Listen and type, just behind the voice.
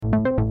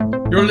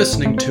You're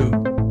listening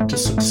to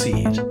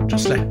Succeed,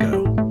 Just Let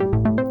Go,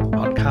 a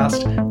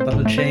podcast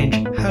that'll change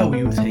how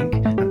you think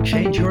and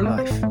change your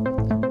life.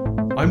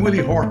 I'm Willie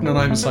Horton and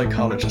I'm a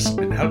psychologist,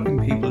 been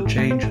helping people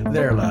change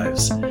their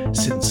lives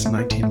since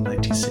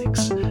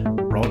 1996.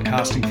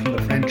 Broadcasting from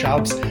the French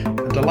Alps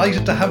and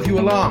delighted to have you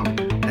along.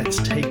 Let's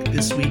take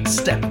this week's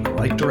step in the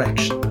right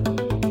direction.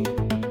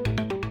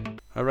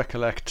 I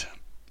recollect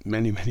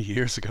many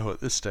years ago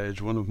at this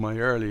stage, one of my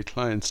early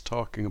clients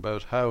talking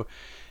about how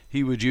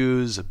he would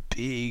use a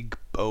big,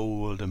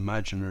 bold,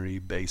 imaginary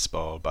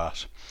baseball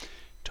bat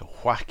to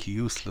whack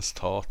useless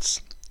thoughts,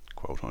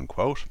 quote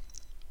unquote,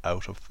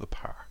 out of the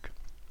park.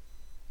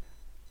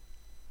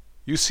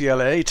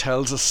 UCLA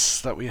tells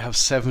us that we have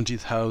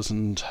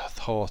 70,000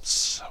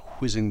 thoughts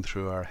whizzing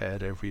through our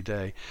head every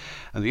day.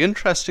 And the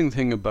interesting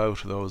thing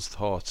about those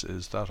thoughts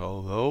is that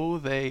although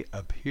they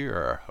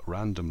appear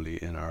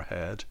randomly in our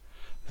head,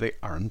 they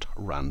aren't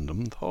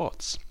random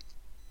thoughts.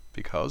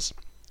 Because,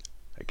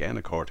 again,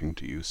 according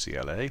to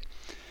UCLA,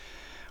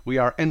 we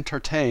are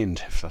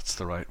entertained, if that's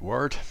the right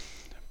word,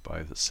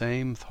 by the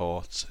same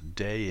thoughts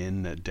day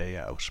in, day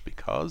out,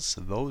 because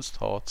those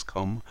thoughts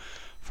come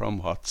from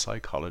what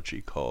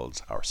psychology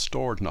calls our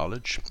stored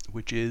knowledge,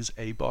 which is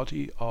a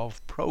body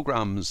of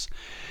programs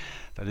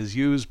that is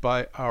used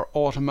by our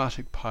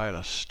automatic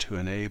pilot to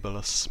enable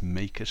us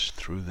make it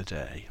through the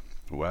day.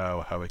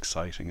 Wow, how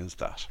exciting is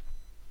that?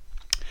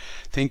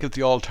 Think of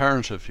the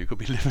alternative. You could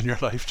be living your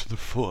life to the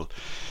full.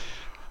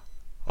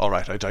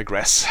 Alright, I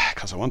digress,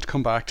 because I want to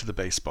come back to the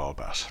baseball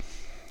bat.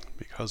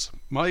 Because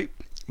my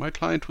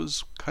client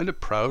was kind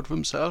of proud of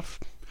himself,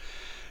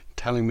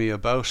 telling me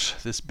about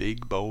this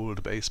big,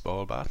 bold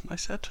baseball bat. And I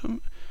said to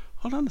him,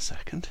 hold on a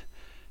second.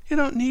 You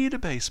don't need a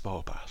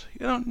baseball bat.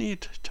 You don't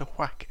need to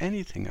whack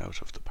anything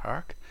out of the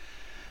park,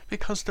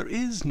 because there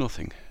is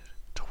nothing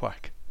to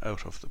whack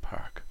out of the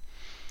park.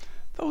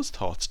 Those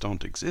thoughts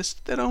don't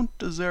exist. They don't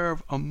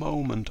deserve a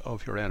moment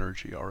of your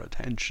energy or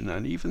attention,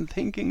 and even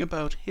thinking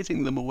about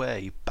hitting them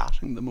away,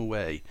 batting them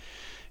away,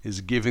 is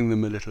giving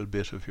them a little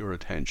bit of your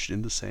attention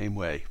in the same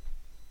way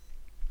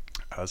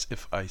as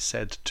if I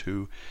said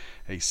to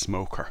a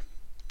smoker,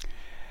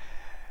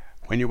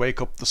 when you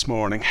wake up this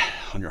morning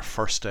on your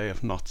first day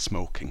of not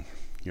smoking,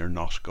 you're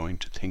not going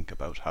to think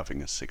about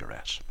having a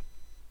cigarette.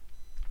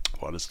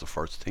 What is the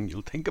first thing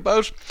you'll think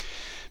about?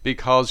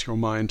 Because your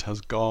mind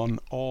has gone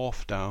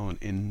off down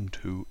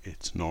into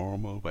its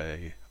normal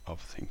way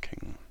of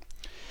thinking.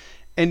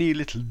 Any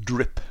little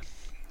drip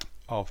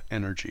of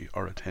energy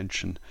or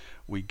attention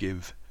we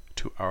give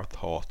to our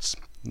thoughts,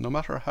 no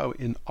matter how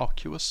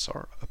innocuous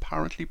or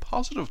apparently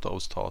positive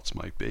those thoughts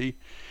might be,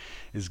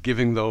 is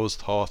giving those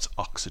thoughts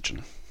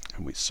oxygen.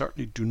 And we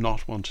certainly do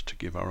not want to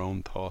give our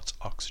own thoughts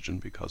oxygen,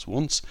 because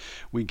once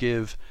we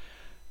give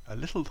a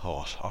little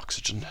thought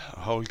oxygen,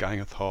 a whole gang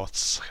of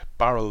thoughts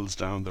barrels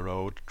down the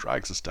road,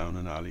 drags us down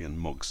an alley and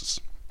mugs us.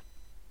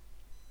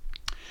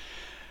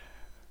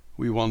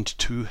 We want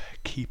to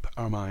keep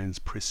our minds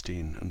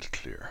pristine and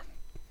clear.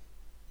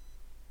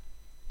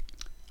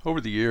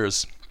 Over the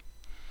years,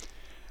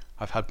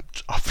 I've had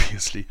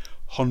obviously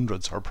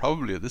hundreds, or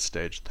probably at this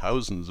stage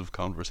thousands, of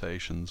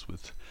conversations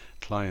with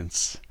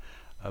clients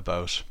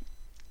about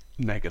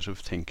negative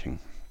thinking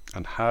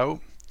and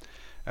how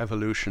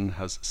evolution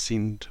has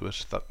seen to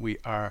it that we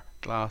are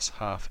glass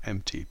half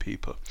empty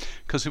people.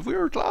 Because if we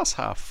were glass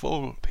half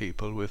full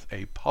people with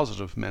a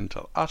positive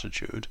mental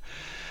attitude,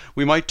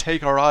 we might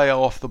take our eye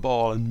off the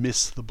ball and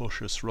miss the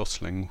bushes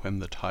rustling when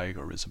the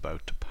tiger is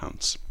about to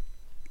pounce.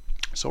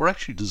 So we're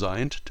actually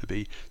designed to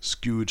be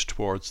skewed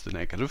towards the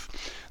negative.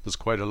 There's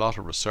quite a lot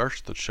of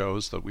research that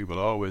shows that we will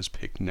always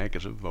pick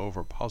negative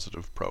over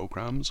positive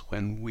programs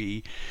when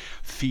we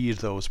feed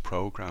those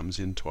programs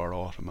into our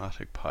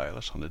automatic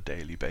pilot on a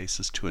daily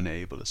basis to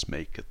enable us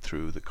make it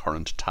through the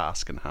current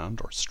task in hand,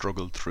 or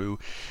struggle through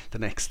the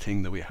next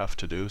thing that we have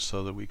to do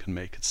so that we can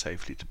make it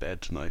safely to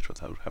bed tonight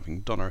without having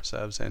done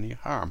ourselves any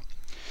harm.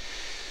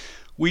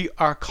 We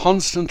are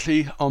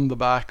constantly on the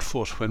back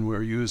foot when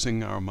we're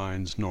using our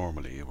minds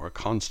normally. We're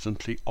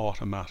constantly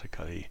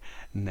automatically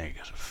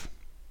negative.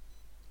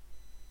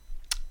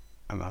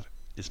 And that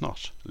is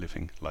not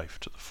living life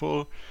to the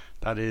full.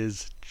 That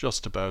is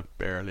just about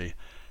barely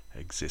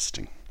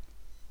existing.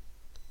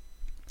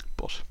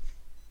 But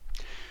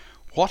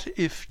what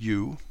if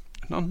you...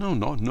 No,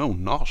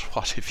 not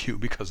what if you,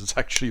 because it's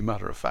actually a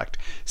matter of fact.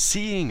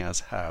 Seeing as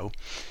how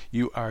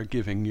you are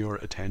giving your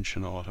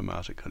attention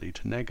automatically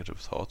to negative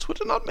thoughts, would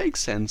it not make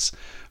sense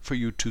for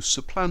you to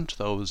supplant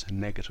those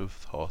negative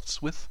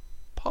thoughts with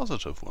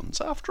positive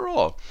ones? After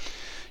all,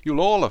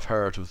 you'll all have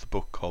heard of the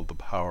book called The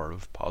Power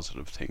of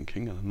Positive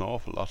Thinking, and an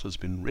awful lot has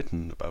been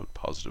written about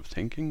positive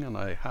thinking, and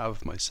I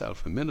have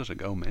myself a minute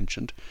ago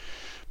mentioned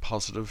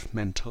positive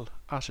mental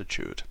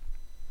attitude.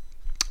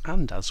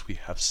 And as we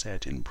have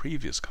said in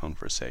previous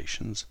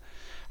conversations,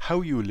 how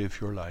you live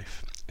your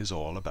life is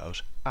all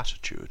about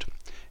attitude.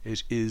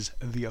 It is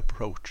the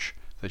approach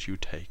that you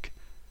take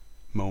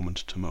moment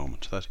to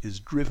moment that is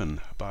driven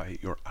by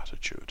your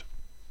attitude.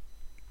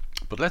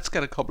 But let's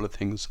get a couple of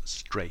things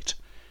straight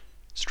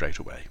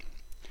away.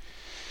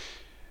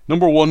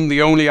 Number one,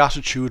 the only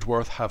attitude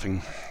worth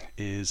having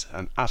is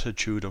an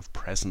attitude of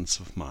presence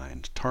of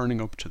mind,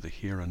 turning up to the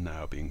here and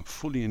now, being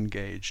fully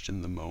engaged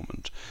in the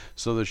moment,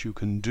 so that you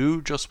can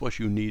do just what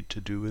you need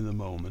to do in the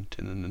moment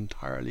in an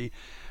entirely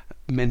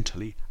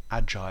mentally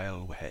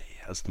agile way,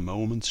 as the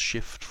moments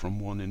shift from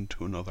one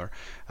into another,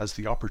 as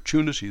the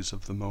opportunities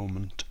of the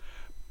moment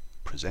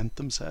present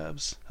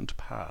themselves and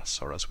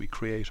pass, or as we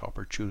create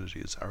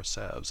opportunities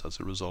ourselves as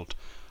a result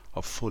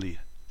of fully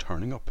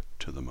turning up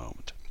to the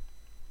moment.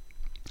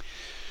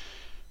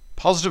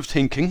 Positive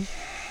thinking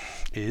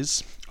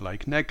is,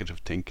 like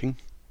negative thinking,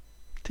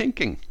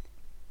 thinking.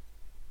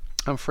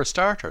 And for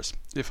starters,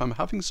 if I'm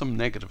having some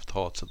negative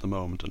thoughts at the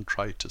moment and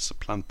try to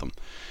supplant them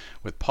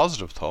with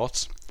positive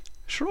thoughts,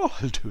 sure, all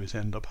I'll do is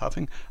end up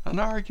having an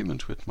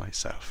argument with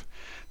myself.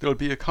 There'll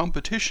be a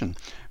competition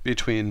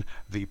between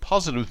the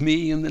positive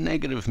me and the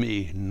negative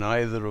me,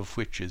 neither of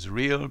which is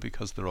real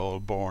because they're all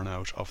born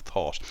out of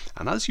thought.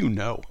 And as you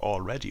know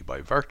already,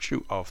 by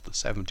virtue of the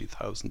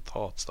 70,000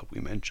 thoughts that we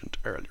mentioned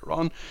earlier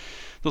on,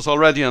 there's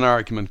already an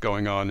argument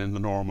going on in the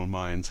normal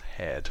mind's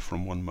head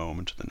from one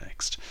moment to the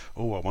next.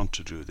 Oh, I want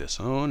to do this.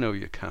 Oh, no,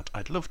 you can't.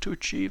 I'd love to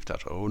achieve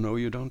that. Oh, no,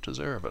 you don't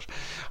deserve it.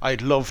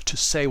 I'd love to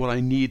say what I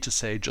need to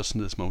say just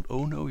in this moment.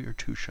 Oh, no, you're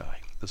too shy.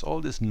 There's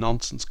all this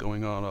nonsense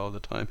going on all the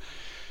time.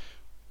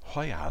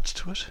 Why add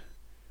to it?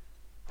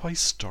 Why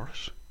stir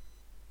it?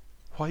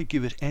 Why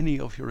give it any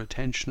of your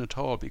attention at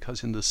all?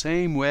 Because in the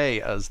same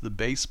way as the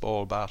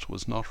baseball bat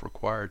was not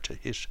required to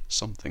hit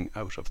something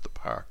out of the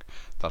park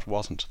that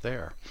wasn't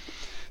there,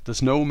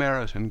 there's no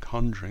merit in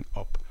conjuring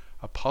up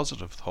a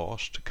positive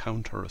thought to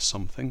counter a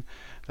something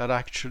that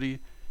actually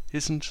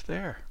isn't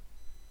there.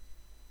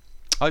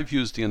 I've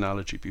used the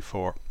analogy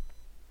before,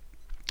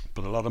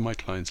 but a lot of my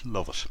clients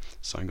love it,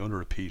 so I'm going to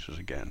repeat it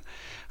again.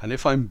 And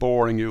if I'm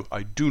boring you,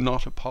 I do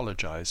not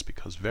apologize,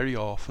 because very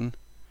often,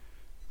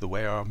 the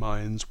way our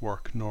minds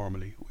work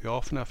normally, we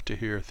often have to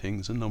hear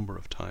things a number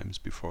of times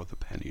before the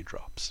penny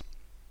drops.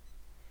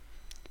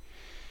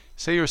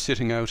 Say you're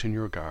sitting out in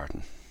your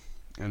garden,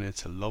 and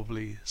it's a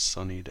lovely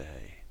sunny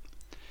day,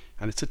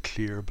 and it's a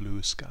clear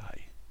blue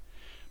sky,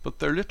 but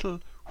there are little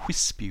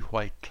wispy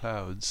white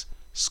clouds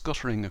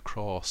scuttering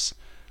across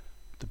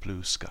the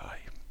blue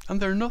sky. And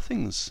they're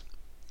nothings.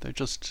 They're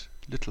just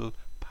little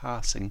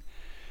passing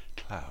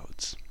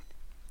clouds.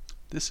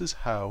 This is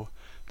how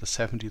the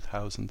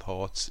 70,000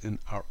 thoughts in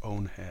our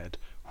own head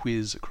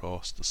whiz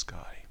across the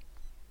sky.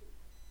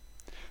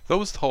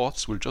 Those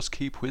thoughts will just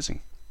keep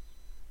whizzing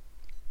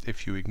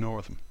if you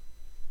ignore them,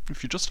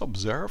 if you just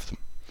observe them,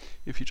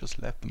 if you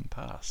just let them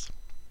pass.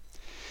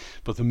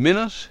 But the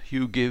minute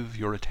you give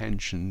your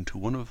attention to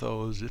one of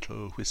those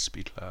little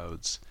wispy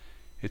clouds,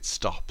 it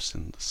stops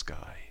in the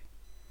sky.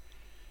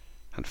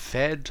 And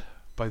fed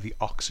by the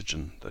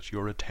oxygen that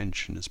your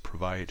attention is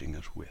providing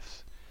it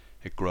with,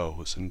 it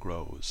grows and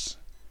grows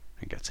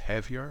and gets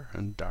heavier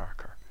and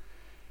darker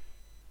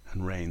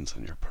and rains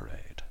on your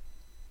parade.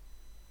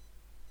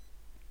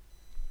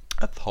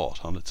 A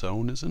thought on its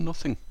own is a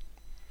nothing.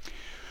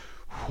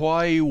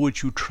 Why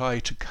would you try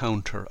to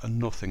counter a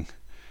nothing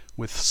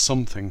with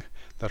something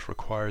that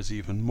requires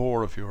even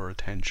more of your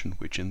attention,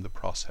 which in the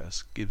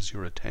process gives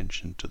your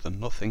attention to the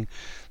nothing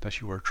that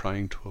you are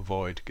trying to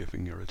avoid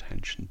giving your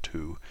attention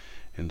to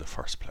in the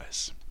first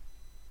place?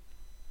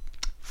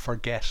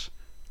 Forget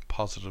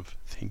positive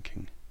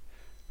thinking.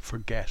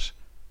 Forget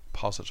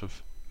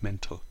positive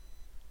mental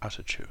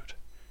attitude.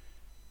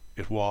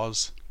 It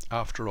was,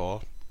 after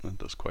all, and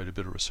there's quite a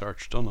bit of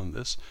research done on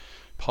this,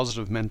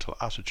 positive mental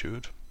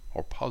attitude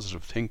or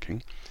positive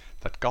thinking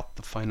that got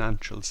the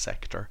financial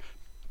sector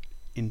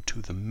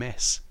into the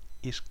mess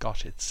it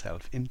got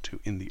itself into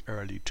in the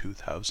early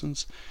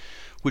 2000s,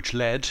 which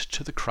led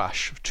to the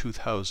crash of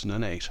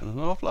 2008. And an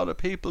awful lot of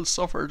people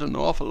suffered an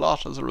awful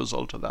lot as a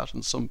result of that,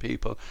 and some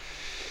people,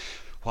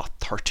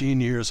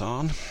 13 years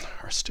on,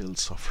 are still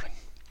suffering.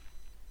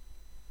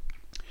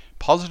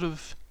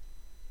 Positive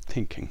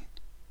thinking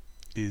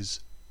is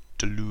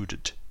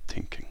deluded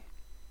thinking,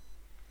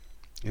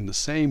 in the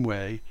same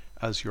way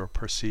as your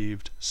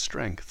perceived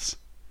strengths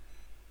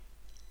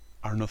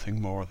are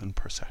nothing more than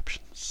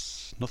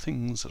perceptions.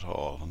 Nothings at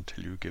all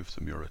until you give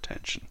them your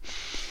attention.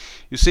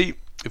 You see,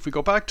 if we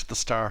go back to the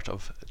start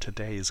of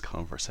today's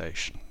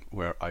conversation,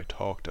 where I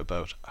talked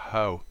about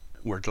how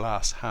we're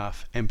glass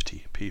half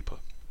empty people,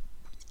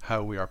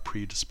 how we are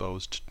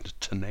predisposed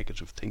to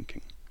negative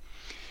thinking.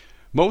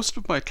 Most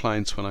of my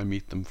clients, when I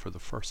meet them for the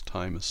first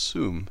time,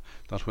 assume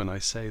that when I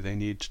say they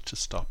need to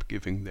stop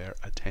giving their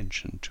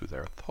attention to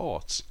their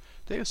thoughts,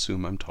 they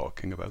assume I'm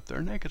talking about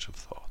their negative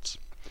thoughts.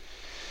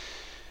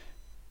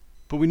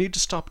 But we need to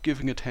stop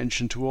giving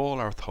attention to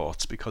all our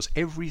thoughts, because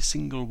every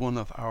single one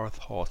of our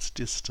thoughts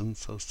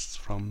distances us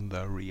from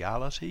the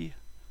reality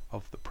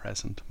of the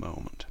present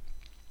moment.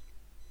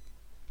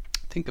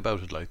 Think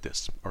about it like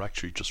this, or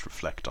actually just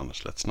reflect on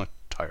it. Let's not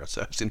tie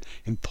ourselves in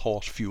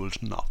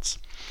thought-fueled knots.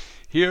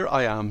 Here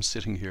I am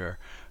sitting here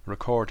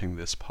recording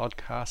this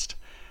podcast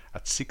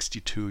at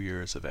 62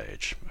 years of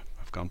age.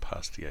 I've gone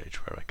past the age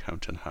where I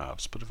count in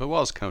halves, but if I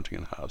was counting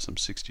in halves, I'm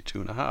 62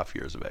 and a half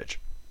years of age.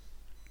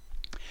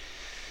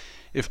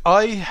 If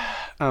I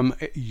am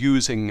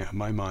using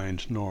my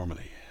mind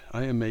normally,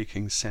 I am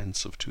making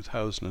sense of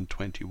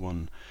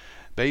 2021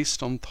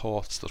 based on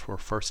thoughts that were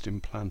first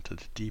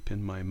implanted deep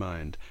in my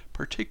mind,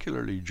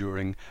 particularly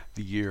during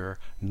the year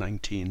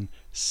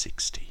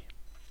 1960.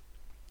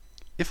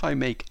 If I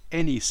make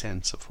any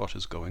sense of what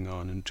is going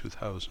on in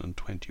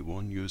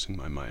 2021 using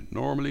my mind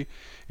normally,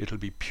 it'll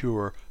be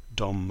pure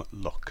dumb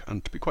luck.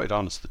 And to be quite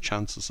honest, the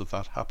chances of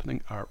that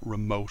happening are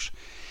remote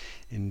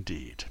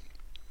indeed.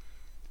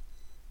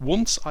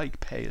 Once I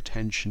pay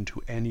attention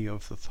to any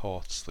of the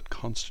thoughts that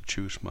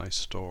constitute my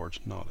stored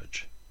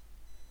knowledge,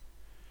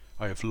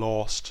 I have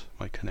lost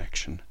my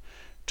connection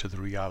to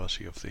the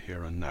reality of the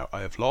here and now.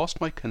 I have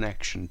lost my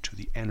connection to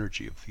the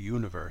energy of the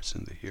universe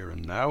in the here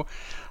and now,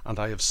 and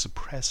I have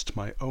suppressed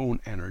my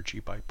own energy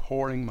by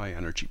pouring my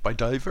energy, by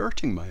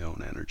diverting my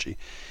own energy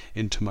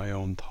into my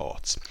own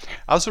thoughts.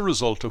 As a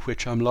result of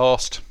which I'm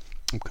lost.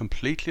 I'm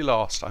completely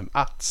lost. I'm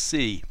at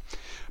sea,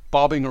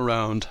 bobbing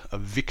around, a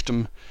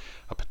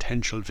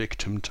potential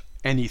victim to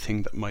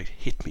anything that might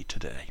hit me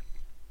today.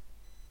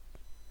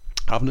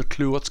 Haven't a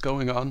clue what's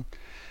going on,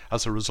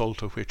 as a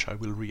result of which I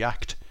will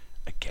react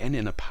again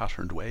in a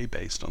patterned way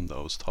based on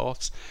those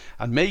thoughts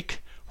and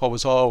make what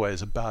was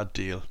always a bad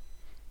deal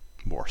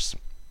worse.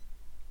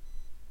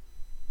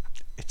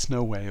 It's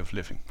no way of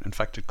living. In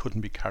fact, it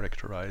couldn't be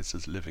characterized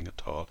as living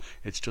at all.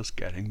 It's just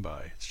getting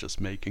by. It's just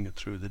making it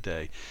through the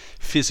day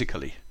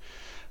physically.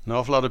 An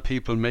awful lot of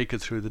people make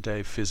it through the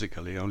day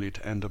physically, only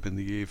to end up in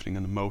the evening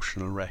an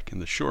emotional wreck in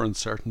the sure and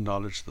certain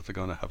knowledge that they're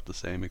going to have the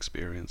same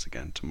experience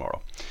again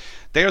tomorrow.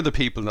 They are the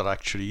people that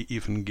actually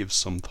even give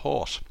some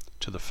thought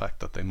to the fact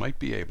that they might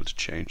be able to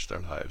change their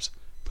lives.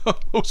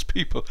 But most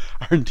people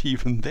aren't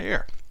even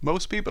there.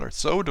 Most people are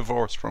so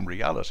divorced from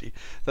reality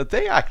that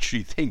they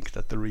actually think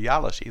that the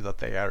reality that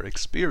they are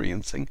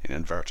experiencing, in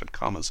inverted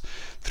commas,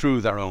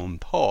 through their own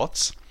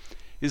thoughts,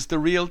 is the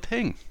real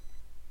thing.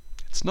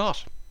 It's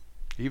not.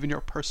 Even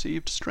your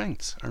perceived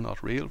strengths are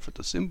not real for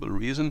the simple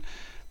reason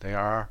they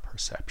are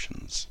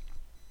perceptions.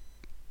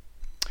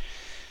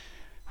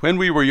 When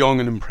we were young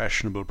and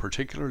impressionable,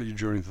 particularly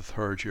during the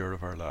third year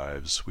of our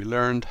lives, we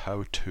learned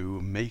how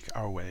to make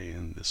our way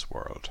in this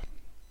world.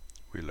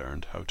 We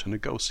learned how to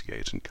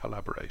negotiate and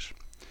collaborate.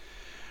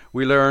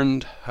 We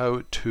learned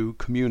how to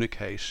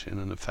communicate in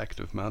an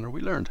effective manner.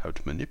 We learned how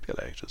to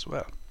manipulate as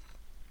well.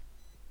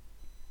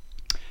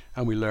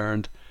 And we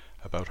learned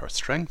about our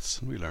strengths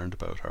and we learned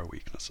about our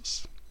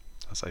weaknesses.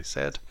 As I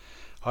said,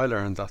 I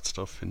learned that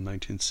stuff in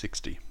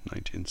 1960,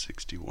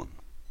 1961.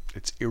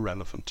 It's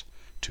irrelevant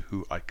to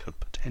who I could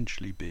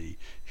potentially be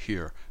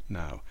here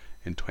now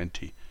in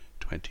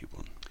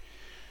 2021.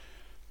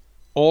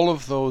 All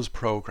of those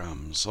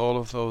programs, all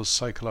of those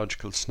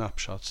psychological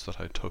snapshots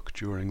that I took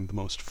during the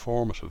most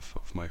formative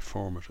of my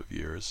formative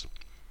years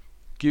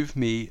give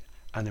me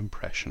an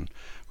impression,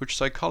 which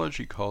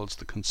psychology calls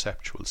the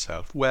conceptual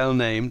self, well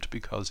named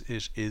because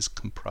it is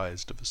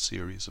comprised of a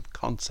series of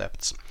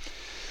concepts,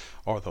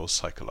 or those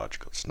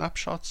psychological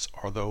snapshots,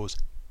 or those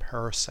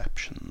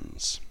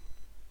perceptions.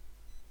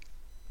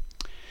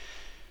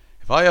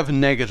 If I have a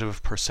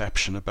negative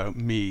perception about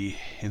me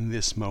in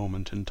this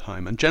moment in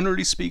time, and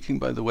generally speaking,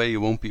 by the way, you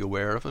won't be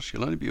aware of it,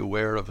 you'll only be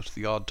aware of it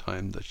the odd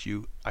time that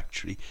you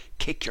actually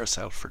kick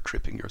yourself for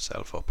tripping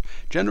yourself up.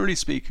 Generally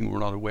speaking, we're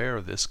not aware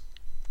of this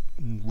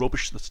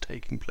rubbish that's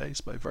taking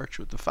place by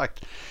virtue of the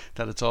fact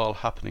that it's all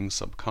happening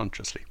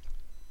subconsciously.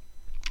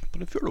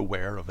 But if you're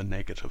aware of a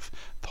negative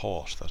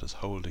thought that is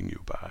holding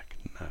you back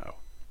now,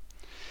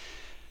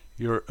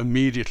 you're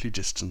immediately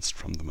distanced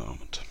from the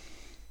moment.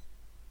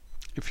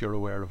 If you're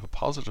aware of a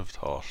positive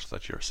thought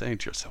that you're saying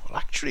to yourself, well,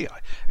 actually,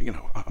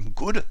 I'm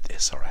good at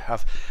this, or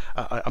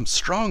I'm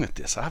strong at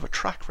this, I have a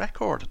track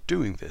record at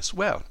doing this,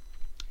 well,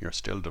 you're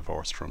still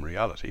divorced from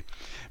reality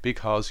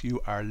because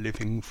you are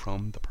living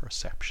from the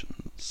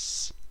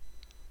perceptions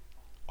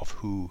of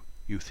who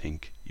you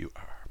think you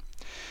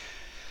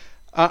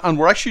are. And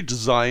we're actually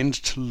designed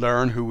to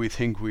learn who we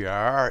think we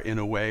are in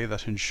a way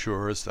that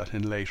ensures that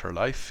in later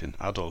life, in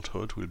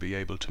adulthood, we'll be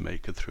able to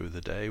make it through the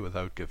day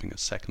without giving a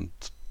second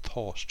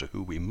thought to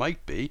who we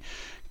might be,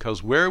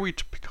 because were we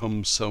to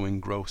become so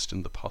engrossed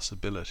in the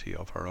possibility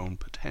of our own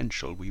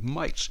potential, we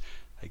might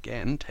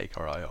again take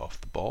our eye off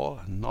the ball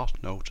and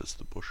not notice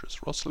the bushes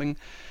rustling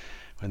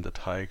when the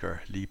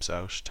tiger leaps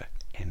out to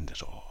end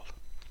it all.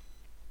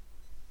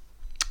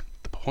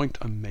 The point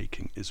I'm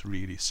making is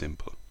really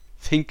simple.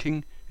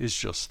 Thinking is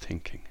just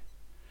thinking.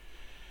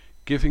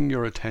 Giving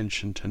your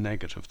attention to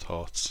negative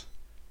thoughts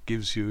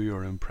gives you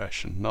your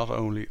impression not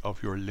only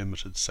of your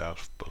limited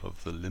self, but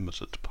of the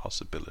limited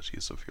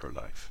possibilities of your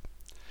life.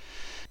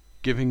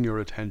 Giving your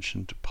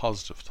attention to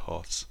positive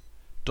thoughts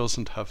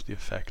doesn't have the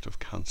effect of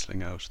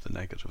cancelling out the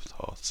negative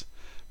thoughts,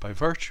 by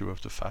virtue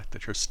of the fact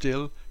that you're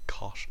still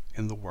caught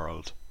in the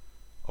world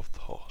of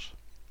thought.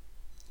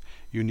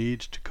 You need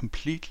to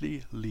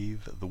completely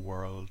leave the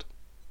world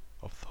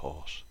of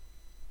thought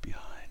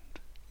behind.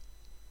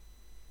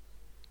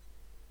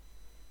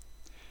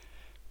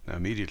 Now,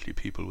 immediately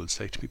people will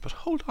say to me, but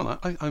hold on,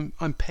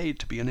 I'm paid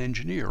to be an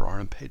engineer, or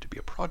I'm paid to be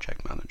a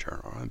project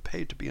manager, or I'm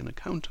paid to be an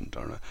accountant,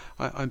 or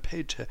I'm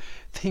paid to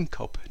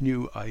think up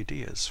new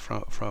ideas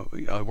from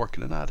I work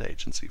in an ad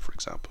agency, for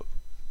example.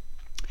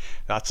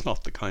 That's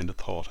not the kind of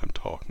thought I'm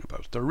talking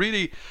about. There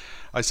really,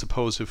 I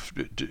suppose,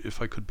 if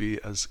I could be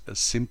as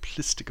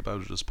simplistic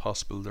about it as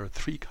possible, there are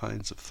three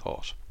kinds of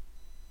thought.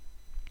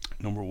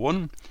 Number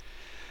one,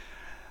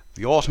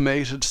 the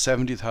automated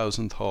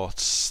 70,000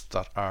 thoughts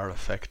that are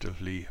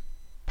effectively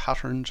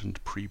patterned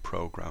and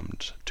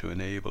pre-programmed to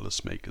enable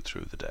us make it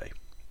through the day.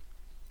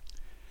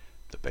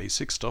 The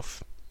basic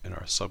stuff in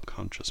our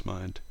subconscious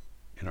mind,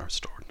 in our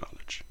stored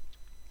knowledge.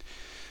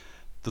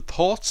 The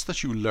thoughts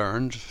that you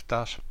learned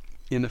that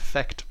in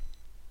effect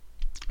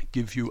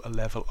give you a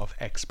level of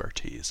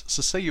expertise.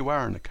 So say you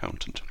are an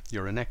accountant,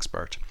 you're an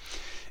expert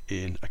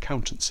in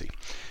accountancy.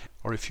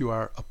 Or if you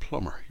are a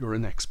plumber, you're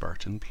an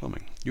expert in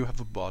plumbing. You have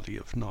a body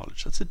of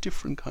knowledge. That's a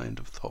different kind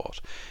of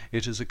thought.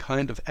 It is a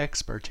kind of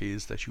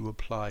expertise that you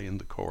apply in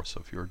the course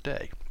of your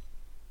day.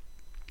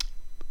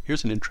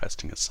 Here's an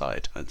interesting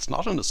aside. It's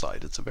not an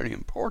aside, it's a very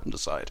important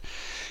aside.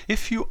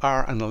 If you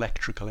are an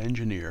electrical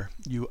engineer,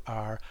 you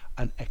are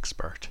an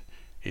expert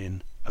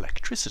in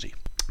electricity.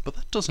 But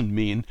that doesn't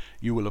mean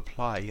you will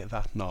apply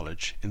that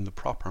knowledge in the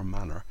proper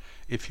manner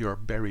if you're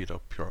buried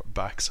up your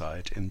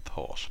backside in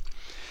thought.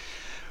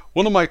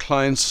 One of my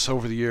clients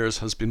over the years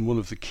has been one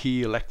of the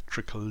key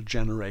electrical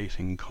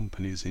generating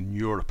companies in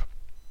Europe.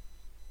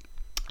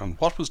 And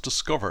what was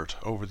discovered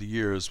over the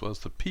years was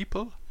that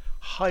people,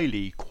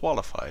 highly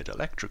qualified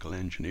electrical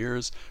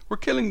engineers, were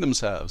killing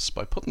themselves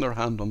by putting their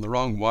hand on the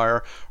wrong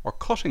wire or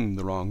cutting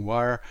the wrong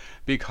wire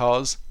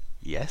because,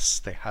 yes,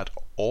 they had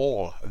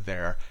all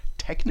their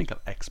technical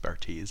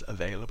expertise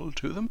available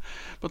to them,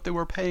 but they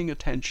were paying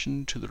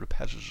attention to the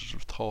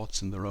repetitive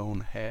thoughts in their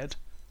own head,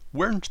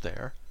 weren't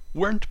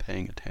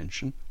paying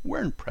attention,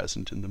 weren't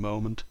present in the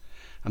moment,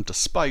 and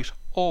despite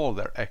all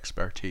their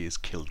expertise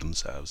killed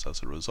themselves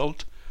as a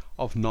result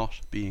of not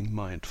being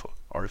mindful,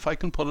 or if I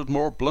can put it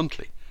more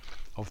bluntly,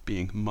 of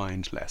being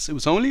mindless. It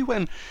was only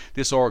when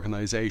this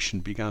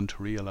organization began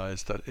to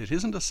realize that it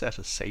isn't a set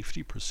of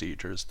safety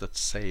procedures that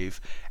save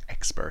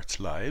experts'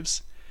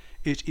 lives,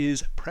 it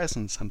is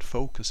presence and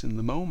focus in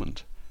the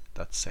moment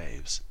that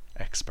saves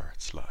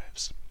experts'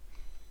 lives.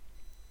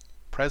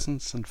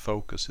 Presence and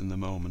focus in the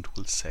moment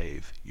will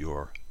save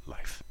your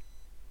life.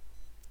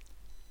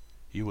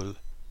 You will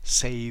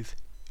save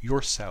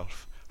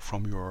yourself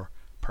from your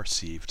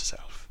perceived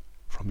self,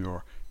 from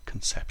your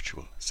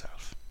conceptual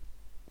self.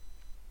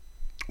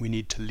 We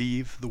need to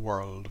leave the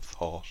world of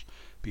thought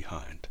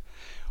behind.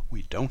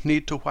 We don't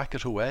need to whack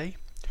it away.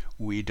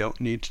 We don't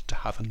need to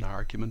have an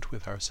argument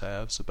with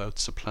ourselves about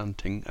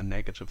supplanting a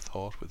negative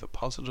thought with a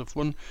positive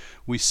one.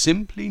 We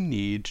simply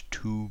need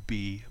to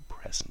be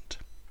present.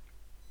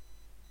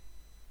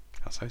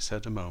 As I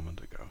said a moment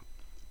ago,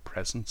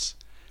 presence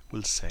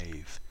will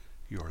save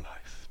your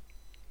life.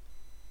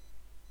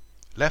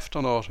 Left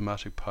on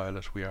automatic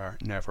pilot, we are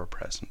never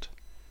present,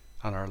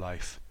 and our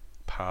life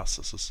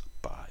passes us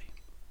by.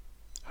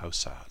 How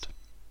sad.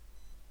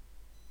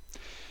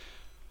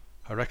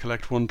 I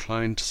recollect one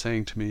client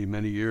saying to me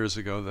many years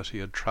ago that he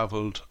had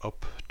travelled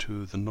up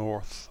to the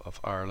north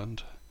of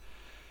Ireland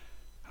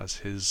as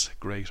his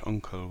great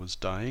uncle was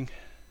dying,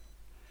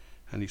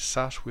 and he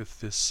sat with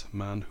this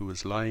man who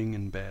was lying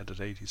in bed at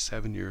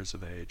 87 years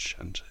of age,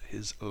 and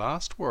his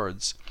last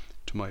words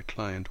to my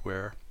client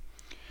were,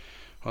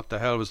 "What the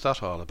hell was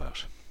that all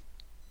about?"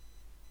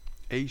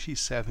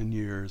 87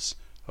 years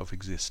of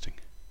existing,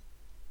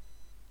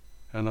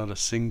 and not a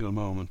single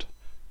moment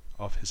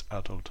of his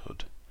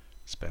adulthood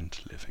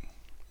spent living.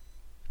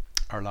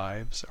 Our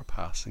lives are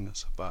passing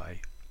us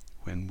by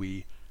when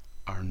we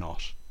are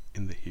not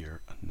in the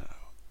here and now.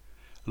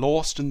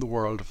 Lost in the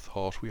world of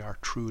thought, we are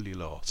truly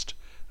lost,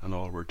 and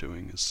all we're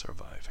doing is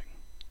surviving.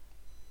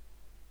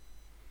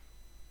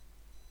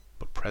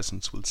 But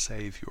presence will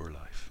save your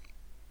life.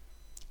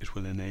 It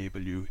will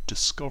enable you to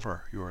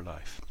discover your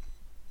life.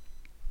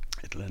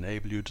 It will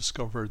enable you to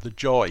discover the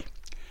joy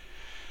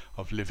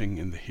of living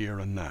in the here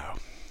and now.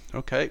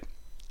 Okay,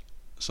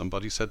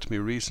 somebody said to me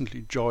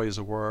recently, joy is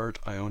a word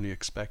I only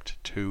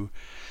expect to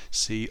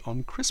see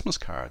on Christmas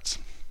cards.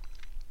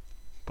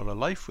 But a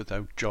life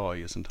without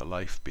joy isn't a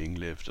life being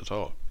lived at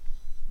all.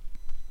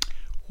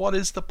 What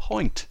is the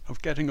point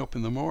of getting up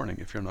in the morning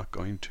if you're not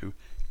going to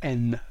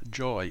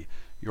enjoy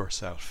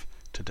yourself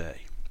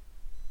today?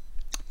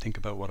 Think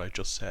about what I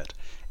just said.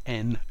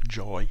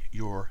 Enjoy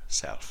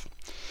yourself.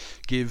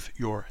 Give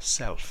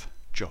yourself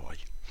joy.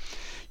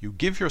 You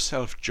give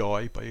yourself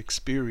joy by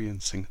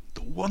experiencing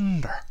the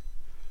wonder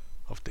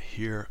of the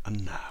here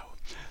and now,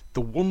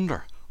 the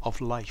wonder of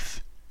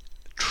life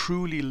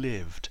truly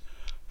lived,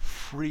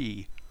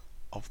 free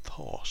of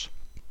thought,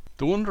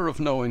 the wonder of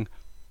knowing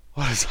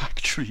what is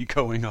actually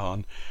going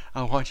on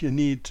and what you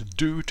need to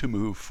do to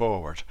move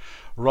forward,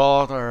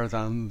 rather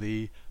than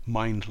the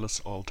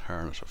mindless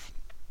alternative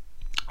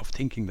of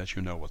thinking that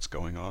you know what's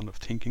going on, of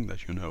thinking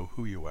that you know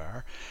who you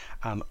are,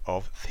 and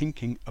of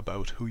thinking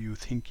about who you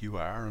think you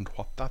are and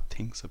what that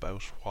thinks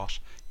about what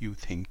you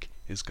think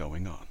is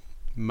going on.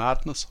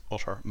 Madness,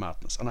 utter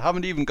madness. And I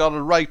haven't even got it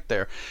right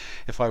there.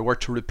 If I were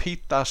to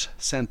repeat that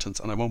sentence,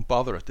 and I won't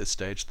bother at this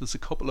stage, there's a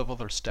couple of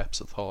other steps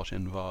of thought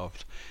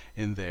involved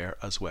in there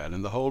as well,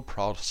 in the whole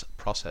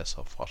process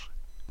of what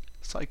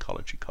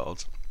psychology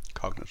calls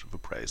cognitive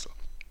appraisal.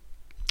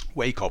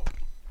 Wake up,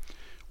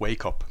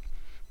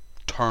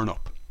 turn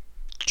up,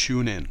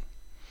 tune in,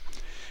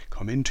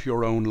 come into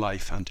your own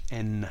life and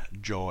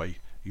enjoy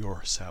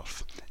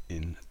yourself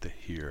in the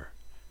here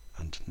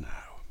and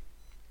now.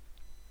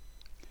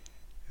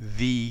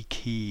 The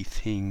key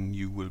thing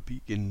you will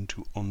begin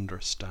to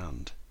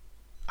understand,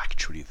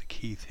 actually the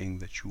key thing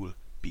that you will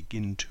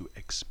begin to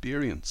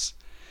experience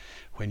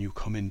when you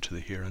come into the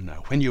here and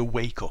now, when you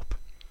wake up,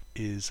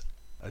 is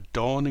a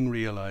dawning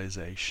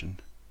realization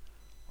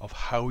of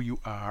how you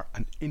are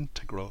an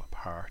integral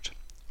part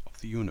of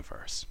the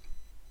universe.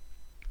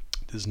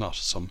 This is not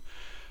some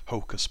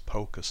hocus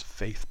pocus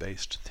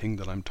faith-based thing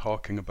that I'm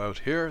talking about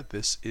here.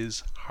 This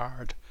is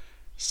hard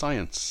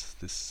science.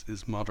 This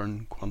is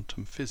modern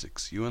quantum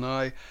physics. You and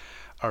I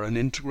are an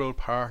integral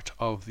part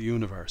of the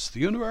universe. The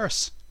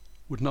universe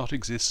would not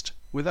exist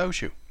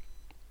without you.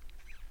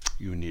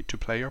 You need to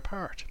play your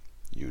part.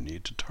 You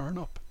need to turn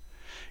up.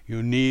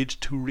 You need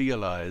to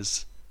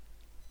realize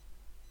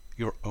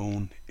your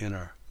own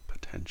inner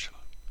potential.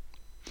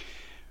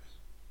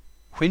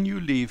 When you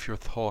leave your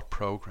thought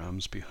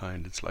programs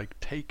behind, it's like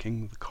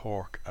taking the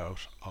cork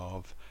out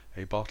of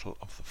a bottle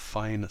of the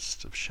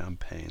finest of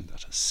champagne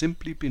that has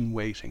simply been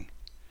waiting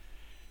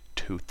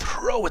to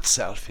throw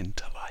itself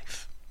into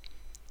life,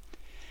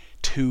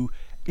 to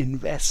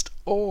invest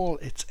all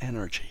its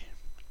energy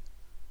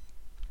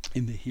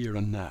in the here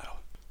and now.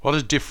 What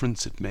a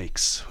difference it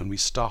makes when we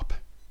stop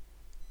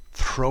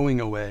throwing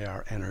away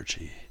our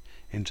energy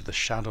into the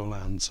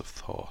shadowlands of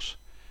thought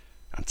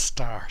and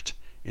start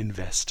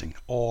investing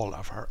all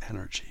of our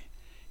energy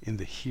in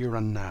the here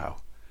and now,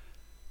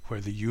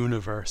 where the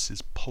universe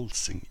is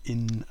pulsing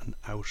in and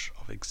out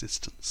of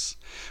existence,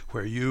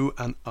 where you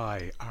and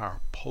I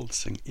are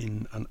pulsing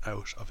in and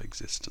out of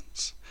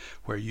existence,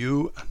 where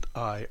you and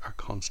I are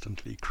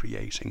constantly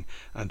creating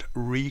and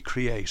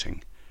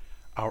recreating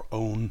our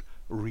own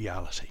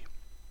reality,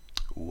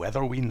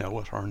 whether we know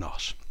it or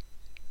not.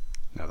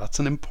 Now that's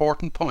an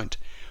important point,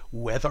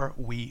 whether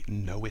we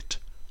know it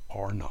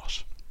or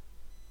not.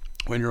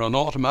 When you're on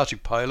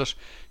automatic pilot,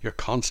 you're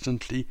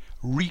constantly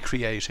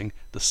recreating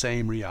the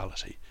same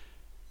reality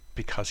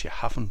because you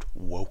haven't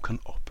woken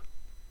up.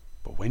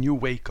 But when you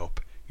wake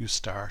up, you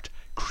start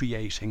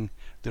creating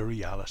the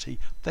reality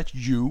that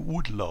you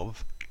would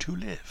love to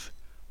live.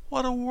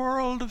 What a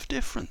world of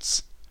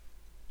difference!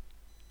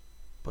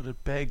 But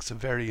it begs a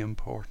very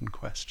important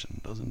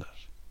question, doesn't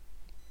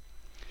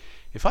it?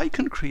 If I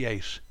can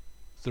create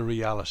the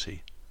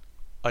reality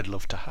I'd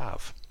love to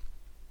have,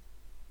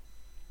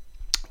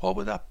 what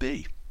would that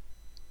be?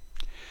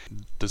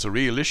 There's a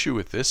real issue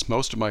with this.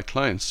 Most of my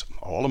clients,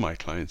 all of my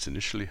clients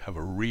initially, have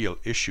a real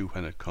issue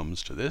when it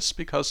comes to this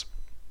because,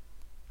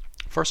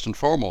 first and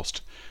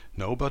foremost,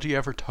 nobody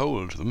ever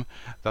told them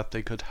that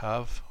they could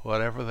have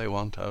whatever they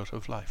want out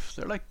of life.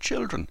 They're like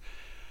children,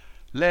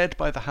 led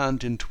by the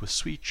hand into a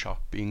sweet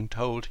shop being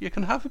told, you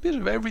can have a bit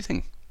of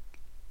everything,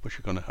 but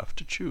you're going to have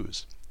to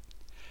choose.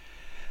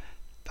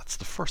 That's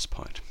the first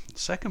point. The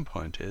second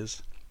point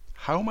is,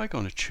 how am I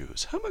going to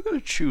choose? How am I going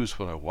to choose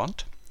what I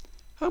want?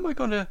 How am I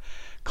going to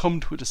come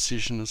to a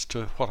decision as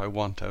to what I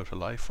want out of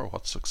life or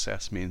what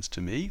success means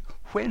to me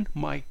when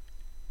my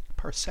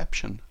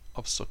perception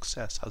of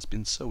success has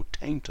been so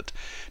tainted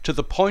to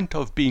the point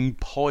of being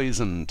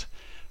poisoned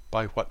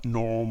by what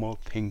normal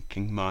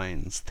thinking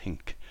minds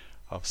think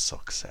of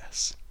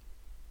success?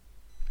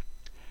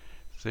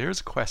 So here's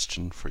a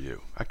question for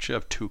you. Actually, I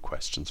have two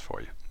questions for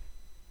you.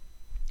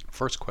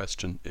 First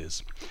question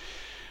is,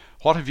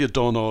 what have you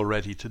done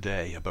already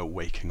today about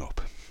waking up?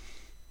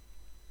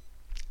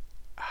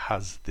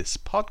 Has this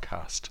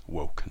podcast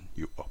woken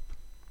you up?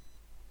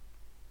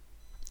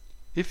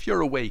 If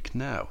you're awake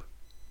now,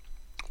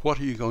 what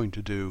are you going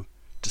to do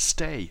to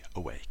stay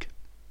awake?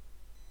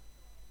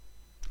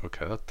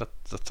 Okay,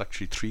 that's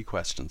actually 3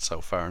 questions so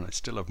far, and I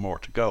still have more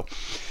to go.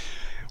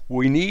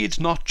 We need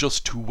not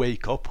just to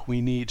wake up, we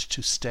need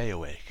to stay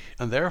awake.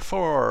 And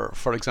therefore,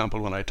 for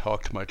example, when I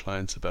talk to my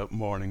clients about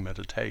morning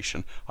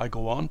meditation, I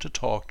go on to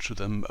talk to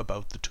them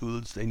about the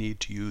tools they need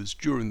to use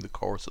during the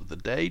course of the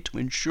day to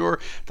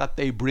ensure that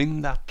they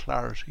bring that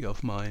clarity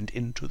of mind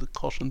into the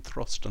cut and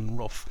thrust and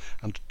rough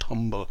and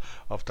tumble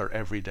of their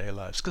everyday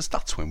lives, because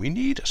that's when we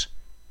need it.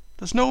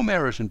 There's no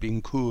merit in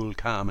being cool,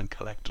 calm and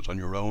collected on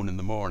your own in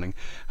the morning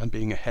and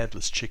being a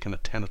headless chicken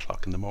at 10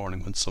 o'clock in the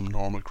morning when some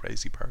normal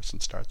crazy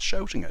person starts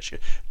shouting at you.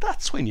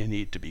 That's when you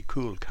need to be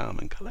cool, calm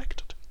and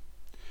collected.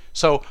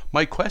 So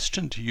my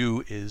question to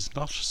you is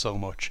not so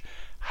much,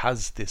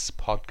 has this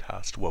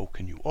podcast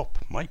woken you up?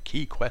 My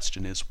key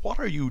question is, what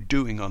are you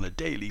doing on a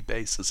daily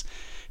basis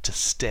to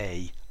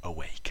stay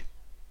awake?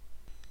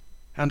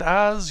 And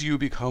as you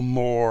become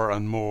more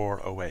and more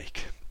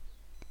awake,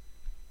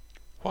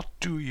 what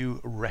do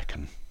you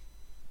reckon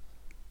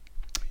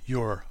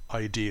your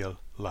ideal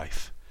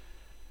life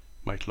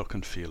might look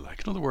and feel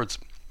like? In other words,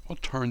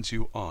 what turns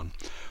you on?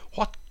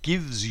 What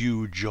gives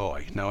you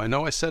joy? Now, I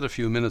know I said a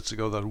few minutes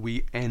ago that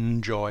we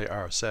enjoy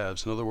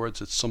ourselves. In other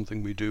words, it's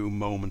something we do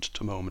moment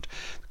to moment.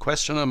 The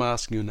question I'm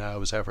asking you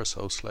now is ever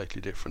so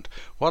slightly different.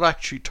 What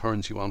actually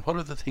turns you on? What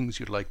are the things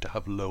you'd like to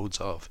have loads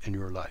of in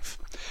your life?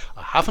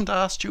 I haven't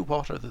asked you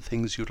what are the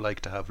things you'd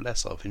like to have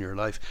less of in your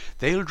life.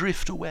 They'll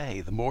drift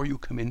away the more you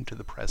come into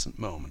the present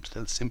moment.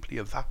 They'll simply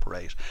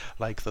evaporate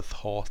like the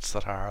thoughts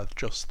that are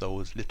just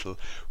those little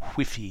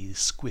whiffy,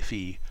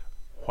 squiffy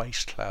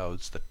white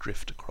clouds that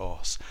drift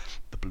across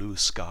the blue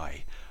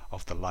sky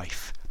of the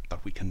life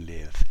that we can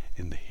live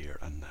in the here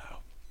and now.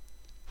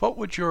 What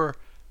would your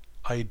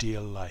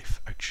ideal life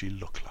actually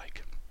look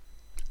like?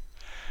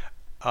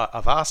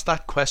 I've asked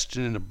that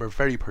question in a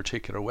very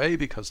particular way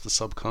because the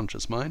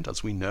subconscious mind,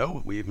 as we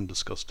know, we even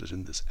discussed it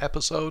in this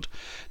episode,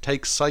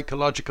 takes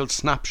psychological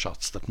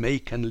snapshots that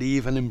make and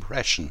leave an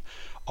impression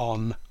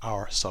on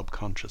our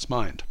subconscious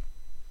mind.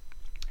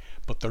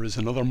 But there is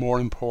another more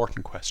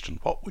important question.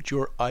 What would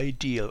your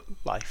ideal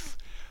life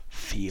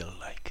feel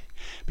like?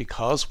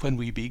 Because when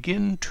we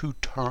begin to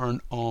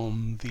turn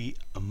on the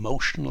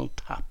emotional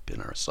tap in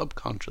our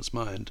subconscious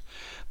mind,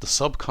 the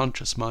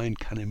subconscious mind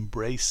can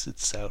embrace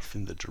itself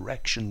in the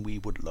direction we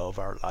would love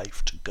our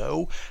life to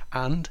go.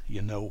 And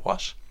you know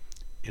what?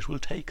 It will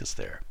take us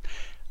there.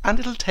 And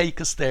it'll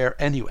take us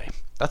there anyway.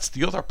 That's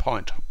the other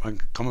point. I'm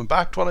coming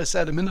back to what I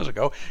said a minute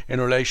ago in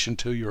relation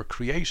to you're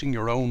creating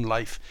your own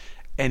life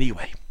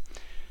anyway.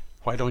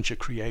 Why don't you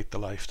create the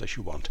life that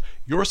you want?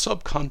 Your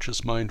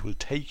subconscious mind will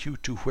take you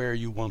to where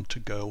you want to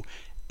go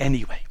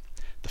anyway.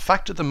 The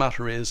fact of the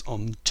matter is,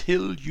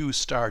 until you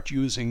start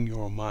using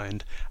your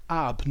mind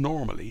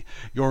abnormally,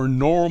 your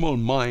normal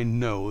mind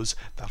knows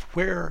that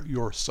where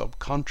your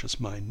subconscious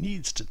mind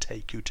needs to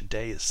take you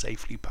today is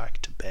safely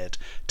back to bed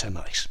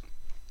tonight.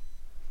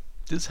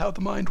 This is how the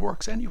mind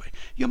works anyway.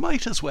 You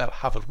might as well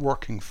have it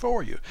working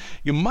for you.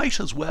 You might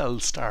as well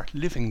start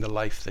living the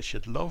life that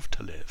you'd love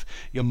to live.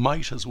 You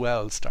might as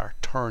well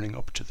start turning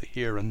up to the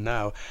here and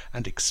now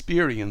and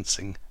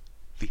experiencing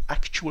the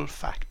actual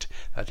fact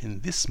that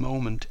in this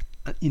moment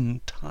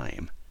in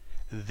time,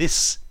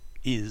 this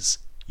is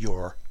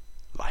your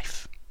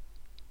life.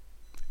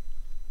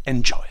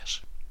 Enjoy it.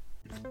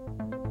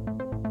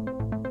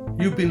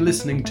 You've been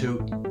listening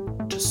to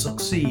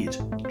Succeed,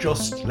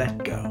 Just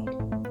Let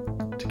Go.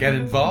 To get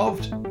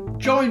involved,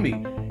 join me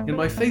in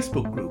my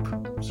Facebook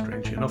group,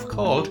 strangely enough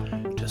called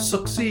To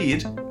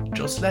Succeed,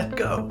 Just Let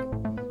Go.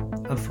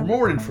 And for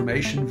more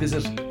information,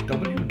 visit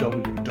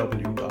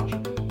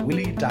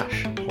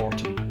www.willie-dash.com.